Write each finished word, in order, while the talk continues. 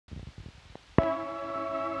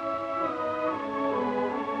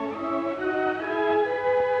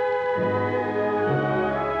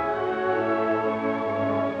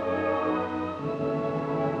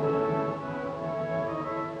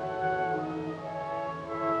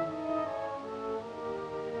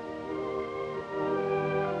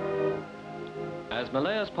As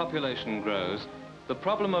Malaya's population grows, the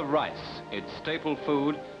problem of rice, its staple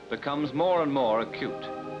food, becomes more and more acute.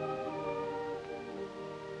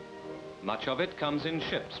 Much of it comes in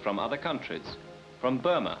ships from other countries, from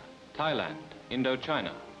Burma, Thailand,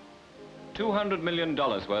 Indochina. $200 million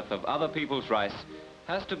worth of other people's rice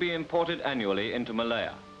has to be imported annually into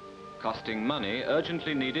Malaya, costing money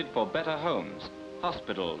urgently needed for better homes,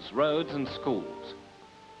 hospitals, roads and schools.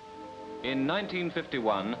 In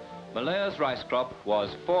 1951, Malaya's rice crop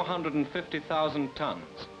was 450,000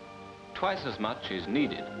 tons. Twice as much is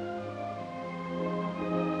needed.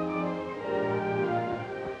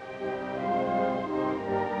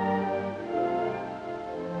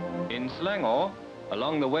 In Selangor,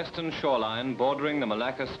 along the western shoreline bordering the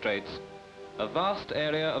Malacca Straits, a vast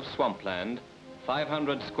area of swampland,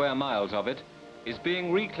 500 square miles of it, is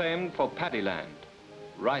being reclaimed for paddy land,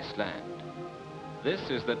 rice land. This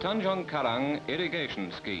is the Tanjong Karang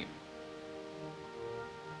Irrigation Scheme.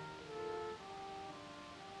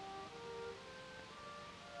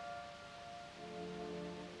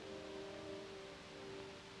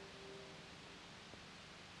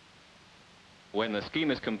 When the scheme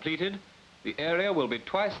is completed, the area will be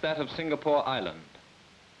twice that of Singapore Island.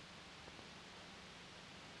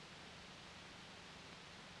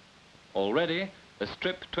 Already, a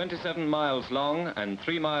strip 27 miles long and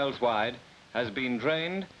 3 miles wide has been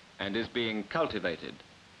drained and is being cultivated.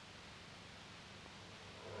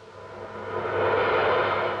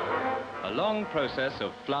 A long process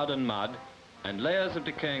of flood and mud and layers of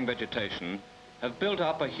decaying vegetation have built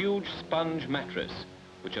up a huge sponge mattress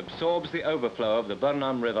which absorbs the overflow of the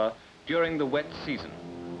Bernam River during the wet season.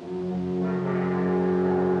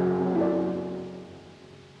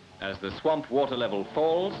 As the swamp water level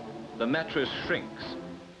falls, the mattress shrinks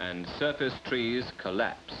and surface trees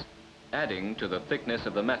collapse, adding to the thickness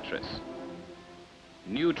of the mattress.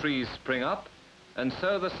 New trees spring up, and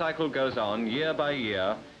so the cycle goes on year by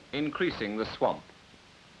year, increasing the swamp.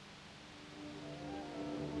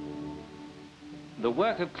 The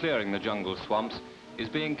work of clearing the jungle swamps is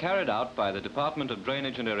being carried out by the Department of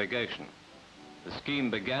Drainage and Irrigation. The scheme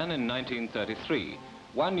began in 1933,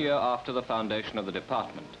 1 year after the foundation of the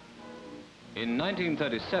department. In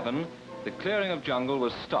 1937, the clearing of jungle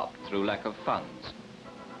was stopped through lack of funds.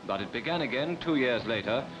 But it began again 2 years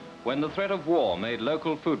later, when the threat of war made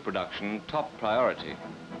local food production top priority.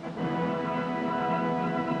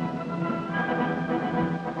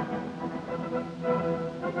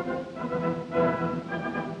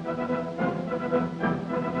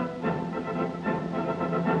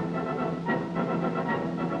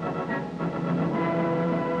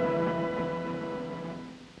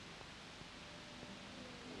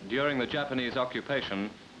 During the Japanese occupation,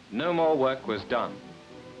 no more work was done.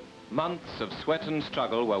 Months of sweat and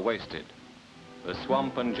struggle were wasted. The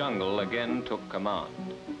swamp and jungle again took command.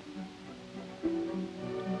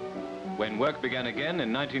 When work began again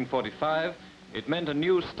in 1945, it meant a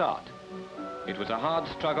new start. It was a hard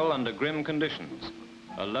struggle under grim conditions,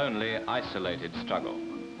 a lonely, isolated struggle.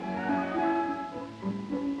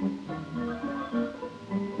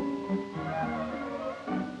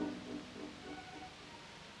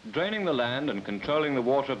 Draining the land and controlling the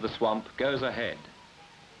water of the swamp goes ahead.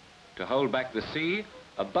 To hold back the sea,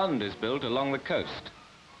 a bund is built along the coast.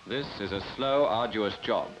 This is a slow, arduous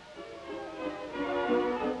job.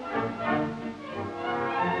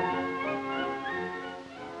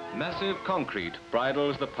 Massive concrete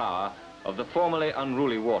bridles the power of the formerly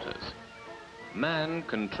unruly waters. Man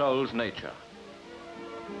controls nature.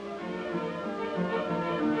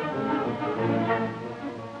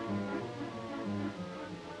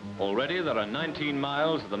 Already there are 19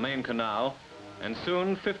 miles of the main canal, and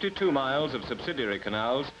soon 52 miles of subsidiary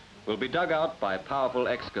canals will be dug out by powerful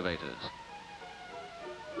excavators.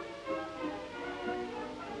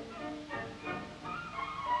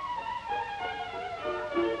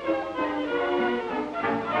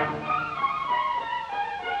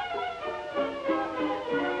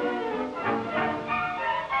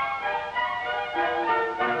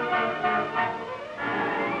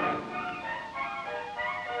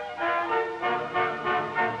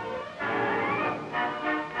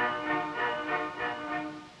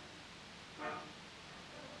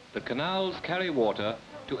 The canals carry water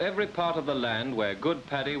to every part of the land where good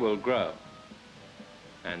paddy will grow.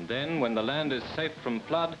 And then, when the land is safe from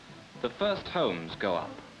flood, the first homes go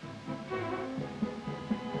up.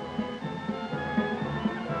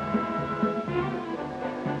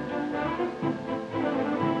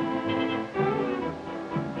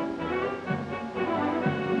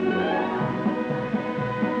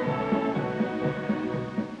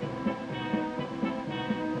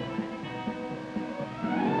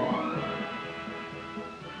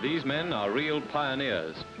 These men are real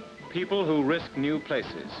pioneers, people who risk new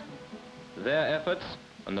places. Their efforts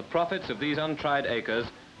and the profits of these untried acres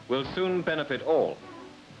will soon benefit all.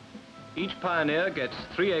 Each pioneer gets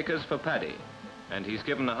 3 acres for paddy, and he's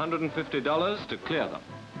given $150 to clear them.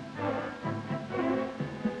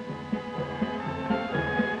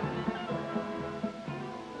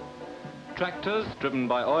 Tractors driven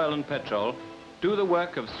by oil and petrol do the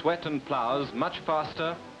work of sweat and plows much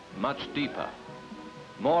faster, much deeper.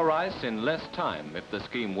 More rice in less time if the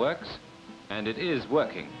scheme works, and it is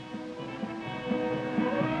working.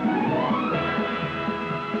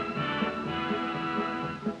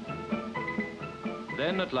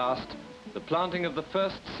 Then at last, the planting of the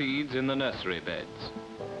first seeds in the nursery beds.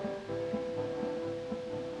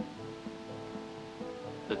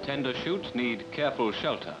 The tender shoots need careful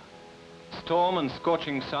shelter. Storm and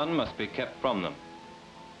scorching sun must be kept from them.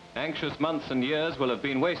 Anxious months and years will have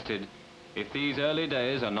been wasted if these early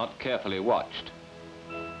days are not carefully watched.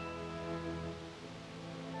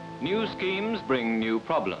 New schemes bring new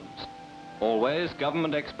problems. Always,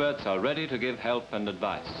 government experts are ready to give help and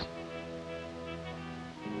advice.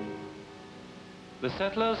 The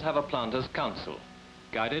settlers have a planters' council,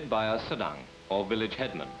 guided by a sedang, or village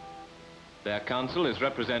headman. Their council is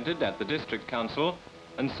represented at the district council,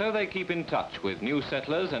 and so they keep in touch with new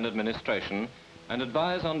settlers and administration and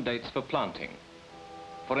advise on dates for planting.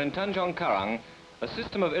 For in Tanjong Karang, a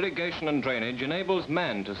system of irrigation and drainage enables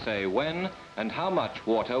man to say when and how much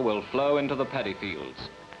water will flow into the paddy fields.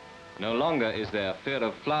 No longer is there fear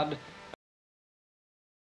of flood.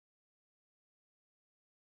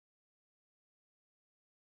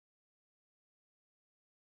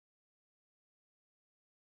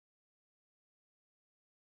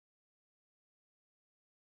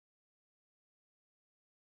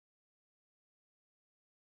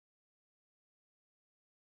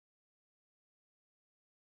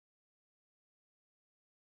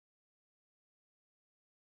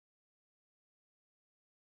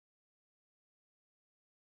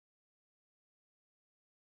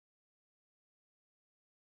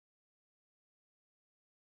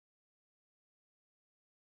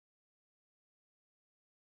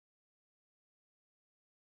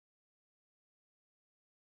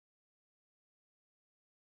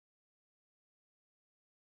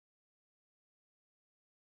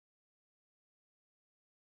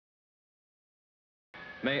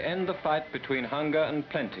 May end the fight between hunger and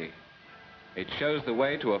plenty. It shows the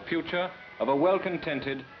way to a future of a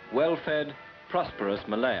well-contented, well-fed, prosperous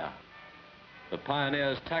Malaya. The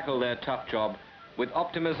pioneers tackle their tough job with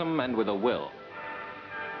optimism and with a will.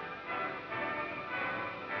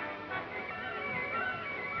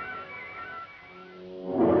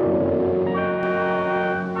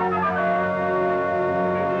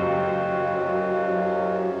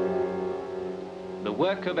 The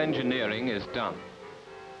work of engineering is done.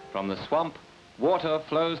 From the swamp, water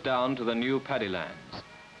flows down to the new paddy lands.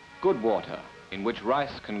 Good water in which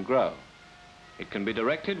rice can grow. It can be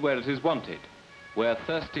directed where it is wanted, where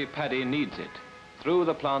thirsty paddy needs it, through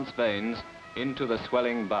the plant's veins into the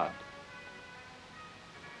swelling bud.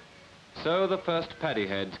 So the first paddy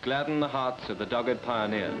heads gladden the hearts of the dogged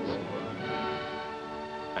pioneers.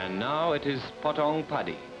 And now it is potong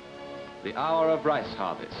paddy, the hour of rice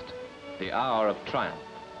harvest, the hour of triumph.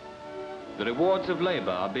 The rewards of labor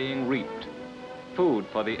are being reaped, food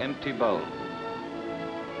for the empty bowl.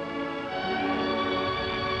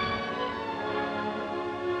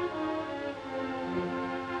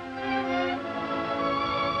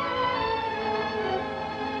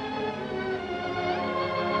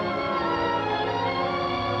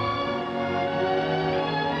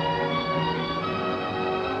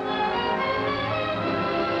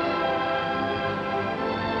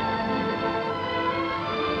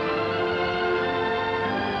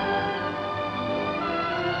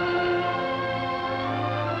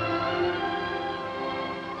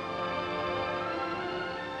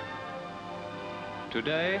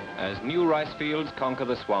 Today, as new rice fields conquer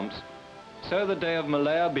the swamps, so the day of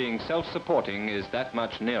Malaya being self-supporting is that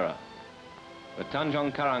much nearer. The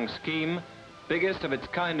Tanjong Karang scheme, biggest of its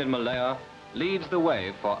kind in Malaya, leads the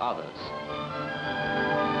way for others.